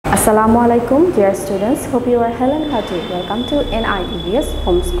Assalamualaikum dear students, hope you are well and healthy. Welcome to NIEVS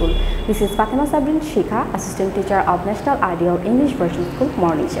Homeschool. This is Fatema Sabrin Shikha, Assistant Teacher of National Ideal English Version School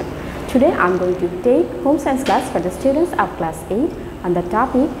Morning Shift. Today I am going to take home science class for the students of class 8 on the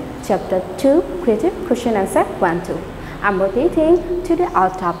topic Chapter 2 Creative Question Answer 1-2. I am repeating, today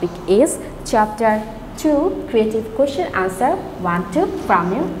our topic is Chapter 2 Creative Question Answer 1-2 from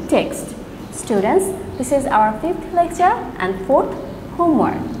your text. Students, this is our 5th lecture and 4th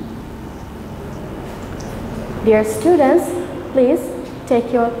homework. Dear students, please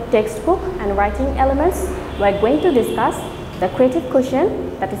take your textbook and writing elements. We are going to discuss the creative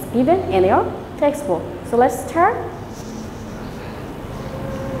question that is given in your textbook. So let's start.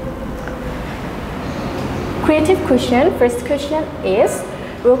 Creative question. First question is,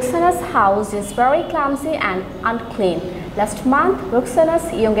 Roxana's house is very clumsy and unclean. Last month, Roxana's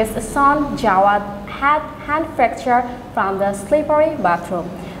youngest son, Jawad, had hand fracture from the slippery bathroom.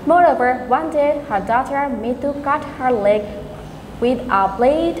 Moreover, one day her daughter Mitu cut her leg with a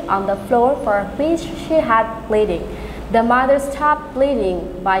blade on the floor for which she had bleeding. The mother stopped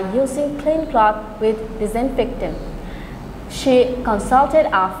bleeding by using clean cloth with disinfectant. She consulted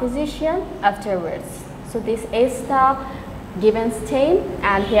a physician afterwards. So this is the given stain,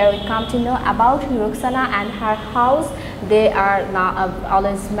 and here we come to know about Roxana and her house. They are now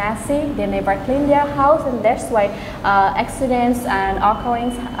always messy. They never clean their house, and that's why accidents and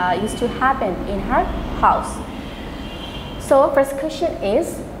occurrences used to happen in her house. So first question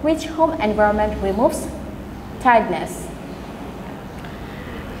is, which home environment removes tiredness?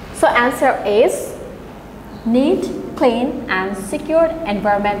 So answer is, neat, clean and secure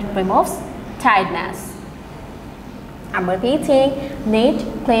environment removes tiredness. I'm repeating, neat,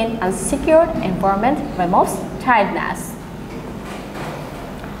 clean and secure environment removes tiredness.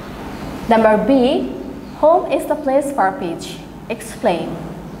 Number B, home is the place for peace. Explain.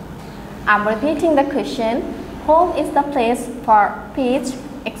 I'm repeating the question, home is the place for peace.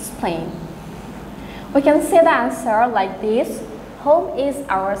 Explain. We can say the answer like this, home is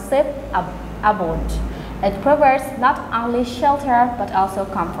our safe abode. It provides not only shelter but also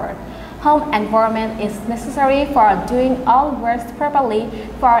comfort. Home environment is necessary for doing all works properly,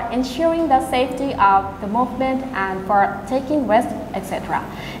 for ensuring the safety of the movement and for taking rest, etc.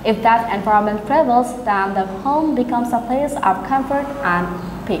 If that environment prevails, then the home becomes a place of comfort and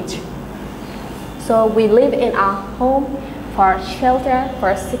peace. So we live in a home for shelter,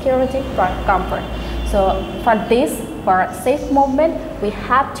 for security, for comfort. So for this, for safe movement, we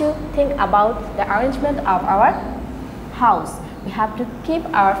have to think about the arrangement of our house. We have to keep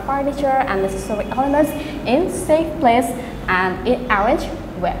our furniture and necessary elements in safe place and in arranged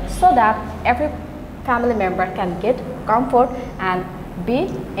way, so that every family member can get comfort and be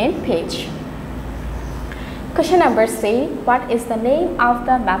in peace. Question number C, what is the name of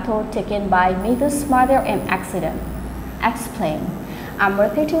the method taken by Mitu's mother in accident? Explain. I'm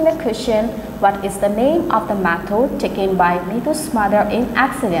repeating the question, what is the name of the method taken by Mitu's mother in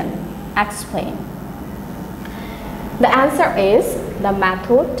accident? Explain. The answer is, the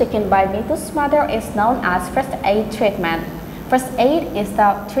method taken by Mitu's mother is known as first aid treatment. First aid is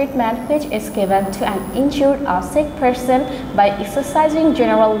the treatment which is given to an injured or sick person by exercising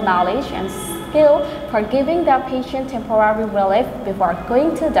general knowledge and skill for giving the patient temporary relief before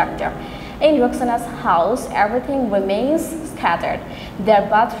going to the doctor. In Roxana's house, everything remains scattered. Their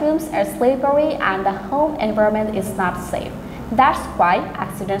bathrooms are slippery and the home environment is not safe. That's why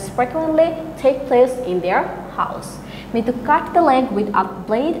accidents frequently take place in their house. Mitu cut the leg with a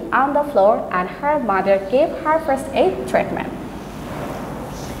blade on the floor and her mother gave her first aid treatment.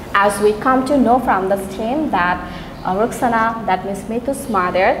 As we come to know from the stream that Roxana, that means Mitu's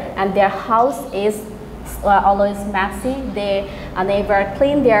mother, and their house is always messy. They never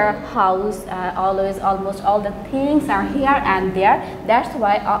clean their house. Almost all the things are here and there. That's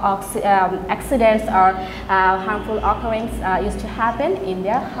why accidents or harmful occurrences used to happen in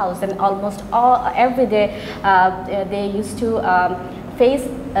their house, and almost every day they used to face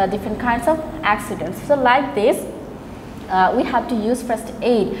different kinds of accidents. So like this, we have to use first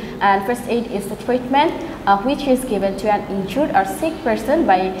aid, and first aid is the treatment which is given to an injured or sick person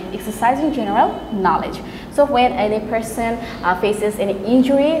by exercising general knowledge. So when any person faces any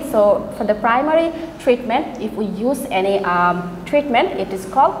injury, so for the primary treatment, if we use any treatment, it is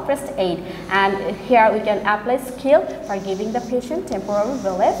called first aid, and here we can apply skill for giving the patient temporary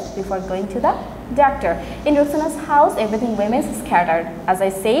relief before going to the doctor. In Roxana's house, everything remains scattered. As I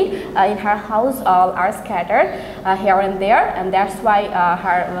said, in her house, all are scattered here and there, and that's why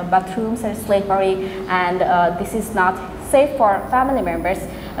her bathrooms are slippery, and this is not safe for family members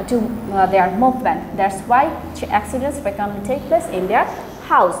to their movement. That's why accidents frequently take place in their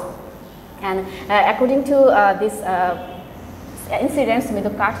house. And according to this incident,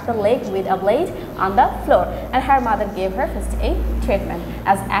 Mitu cut the leg with a blade on the floor, and her mother gave her first aid treatment.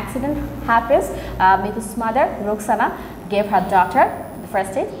 As accident happens, Mitu's mother, Roxana, gave her daughter the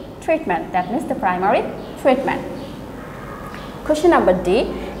first aid treatment. That means the primary treatment. Question number D.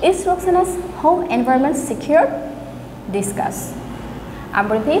 Is Roxana's home environment secure? Discuss.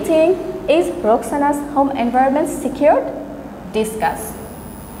 I'm repeating. Is Roxana's home environment secured? Discuss.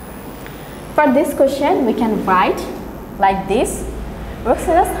 For this question, we can write like this.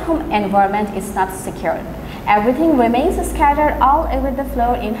 Roxana's home environment is not secured. Everything remains scattered all over the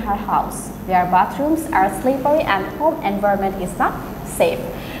floor in her house. Their bathrooms are slippery and home environment is not safe.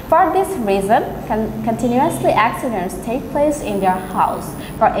 For this reason, continuously accidents take place in their house.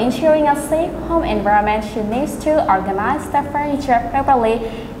 For ensuring a safe home environment, she needs to organize the furniture properly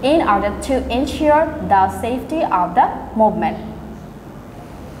in order to ensure the safety of the movement.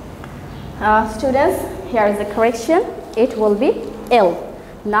 Students, here is a correction. It will be L,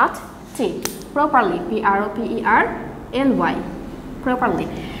 not T. Properly, P-R-O-P-E-R-L-Y.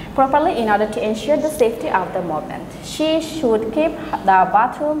 Properly in order to ensure the safety of the movement. She should keep the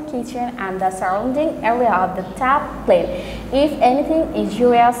bathroom, kitchen and the surrounding area of the tap clean. If anything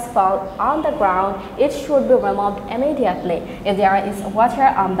injurious falls on the ground, it should be removed immediately. If there is water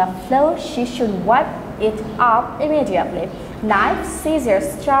on the floor, she should wipe it off immediately. Knives,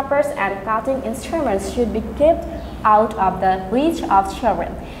 scissors, choppers and cutting instruments should be kept out of the reach of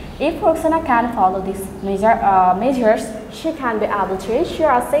children. If Roxana can follow these measures, she can be able to ensure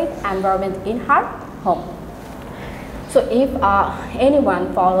a safe environment in her home. So if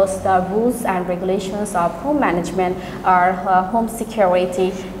anyone follows the rules and regulations of home management or home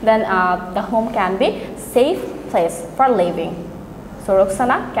security, then the home can be a safe place for living. So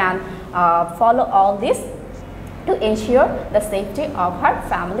Roxana can follow all this to ensure the safety of her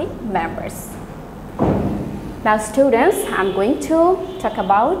family members. Now students, I'm going to talk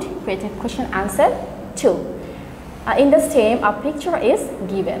about creative question answer 2. In the same, a picture is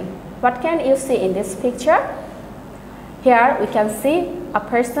given. What can you see in this picture? Here we can see a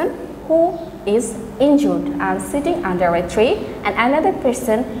person who is injured and sitting under a tree, and another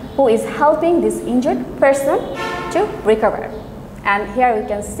person who is helping this injured person to recover. And here we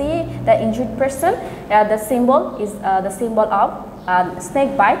can see the injured person. The symbol is the symbol of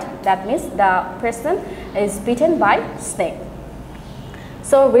snake bite. That means the person is bitten by snake.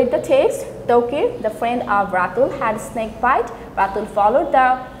 So read the text. Tokir, the friend of Ratul, had snake bite. Ratul followed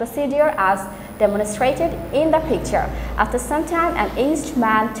the procedure as demonstrated in the picture. After some time, an aged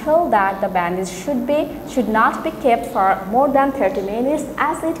man told that the bandage should not be kept for more than 30 minutes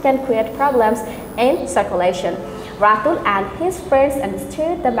as it can create problems in circulation. Ratul and his friends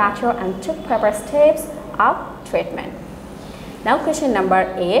understood the matter and took proper steps of treatment. Now question number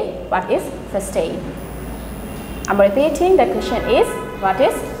A, what is first aid? I'm repeating, the question is, what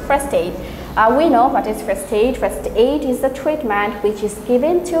is first aid? We know what is first aid. First aid is the treatment which is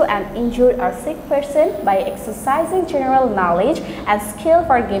given to an injured or sick person by exercising general knowledge and skill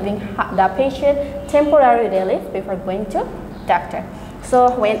for giving the patient temporary relief before going to doctor.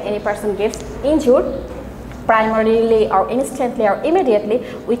 So when any person gets injured, primarily or instantly or immediately,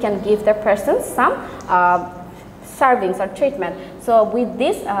 we can give the person some servings or treatment. So with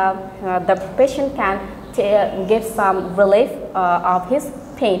this, the patient can get some relief of his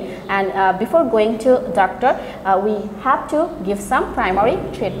pain, and before going to doctor, we have to give some primary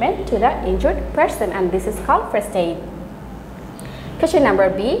treatment to the injured person, and this is called first aid. Question number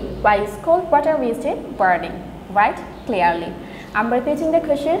B, why is cold water used in burning? Write clearly. I'm repeating the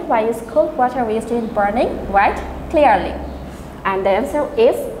question, why is cold water used in burning? Write clearly. And the answer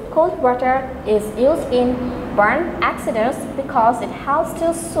is, cold water is used in burn accidents because it helps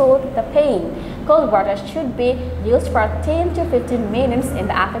to soothe the pain. Cold water should be used for 10 to 15 minutes in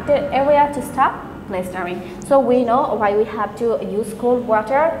the affected area to stop blistering. So we know why we have to use cold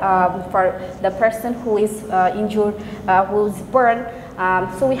water for the person who is injured, who is burned.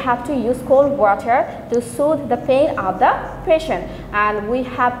 So we have to use cold water to soothe the pain of the patient, and we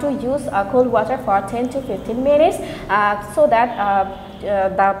have to use cold water for 10 to 15 minutes so that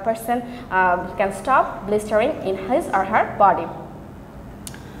the person can stop blistering in his or her body.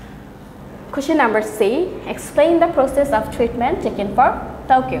 Question number C, explain the process of treatment taken for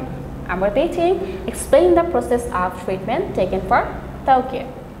Tokir. I'm repeating, explain the process of treatment taken for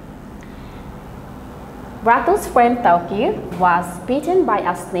Tokir. Ratul's friend Tokir was bitten by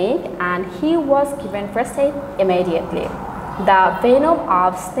a snake and he was given first aid immediately. The venom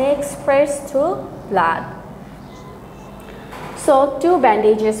of snake spreads to blood. So 2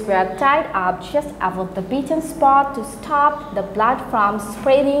 bandages were tied up just above the beaten spot to stop the blood from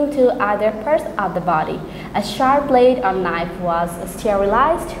spreading to other parts of the body. A sharp blade or knife was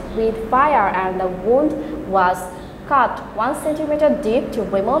sterilized with fire and the wound was cut 1 centimeter deep to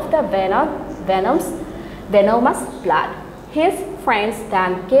remove the venomous blood. His friends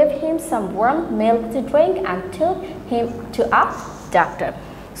then gave him some warm milk to drink and took him to a doctor.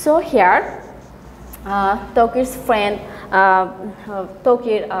 So here Tokir's friend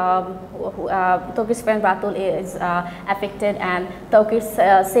Tokir's friend Ratul is affected, and Tokir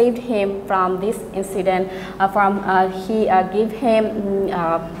saved him from this incident. He gave him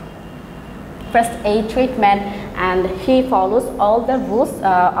first aid treatment, and he follows all the rules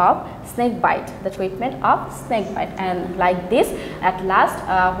of snake bite, the treatment of snake bite, and like this at last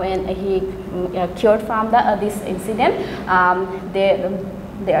when he cured from this incident,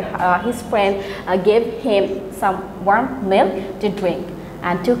 his friend gave him some warm milk to drink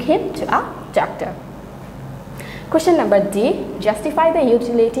and took him to a doctor. Question number D. Justify the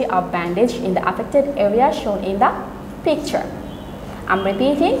utility of bandage in the affected area shown in the picture. I'm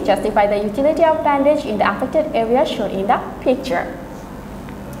repeating, justify the utility of bandage in the affected area shown in the picture.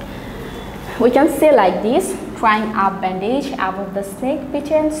 We can say like this: tying a bandage above the snake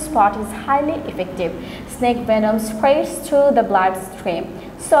bitten spot is highly effective. Snake venom spreads through the bloodstream,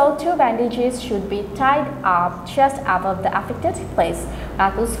 so 2 bandages should be tied up just above the affected place.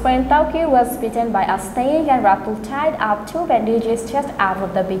 Ratul's friend Tokir was bitten by a snake, and Ratul tied up 2 bandages just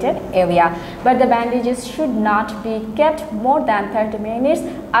above the bitten area. But the bandages should not be kept more than 30 minutes,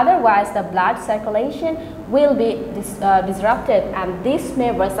 otherwise the blood circulation will be disrupted, and this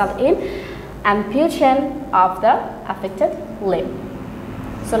may result in amputation of the affected limb.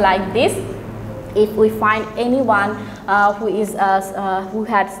 So like this, if we find anyone who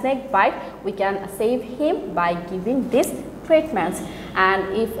had snake bite, we can save him by giving these treatments.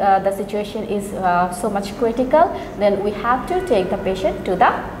 And if the situation is so much critical, then we have to take the patient to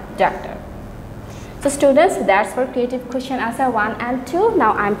the doctor. So students, that's for creative question answer 1 and 2.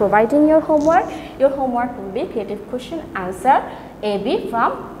 Now I am providing your homework. Your homework will be creative question answer AB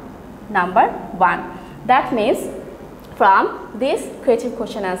from number 1. That means from this creative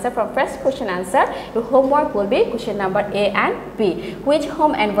question answer, from first question answer, your homework will be question number A and B. Which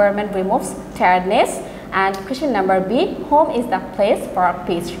home environment removes tiredness? And question number B, home is the place for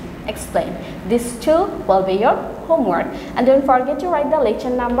peace. Explain. These 2 will be your homework. And don't forget to write the lecture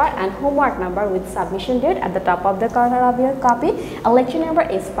number and homework number with submission date at the top of the corner of your copy. A lecture number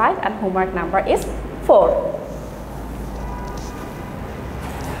is 5 and homework number is 4.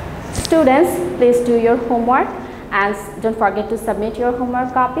 Students, please do your homework and don't forget to submit your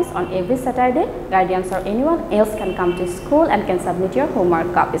homework copies on every Saturday. Guardians or anyone else can come to school and can submit your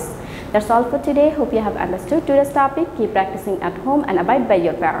homework copies. That's all for today. Hope you have understood today's topic. Keep practicing at home and abide by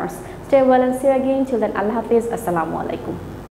your parents. Stay well and see you again. Till then, Allah Hafiz. Assalamu alaikum.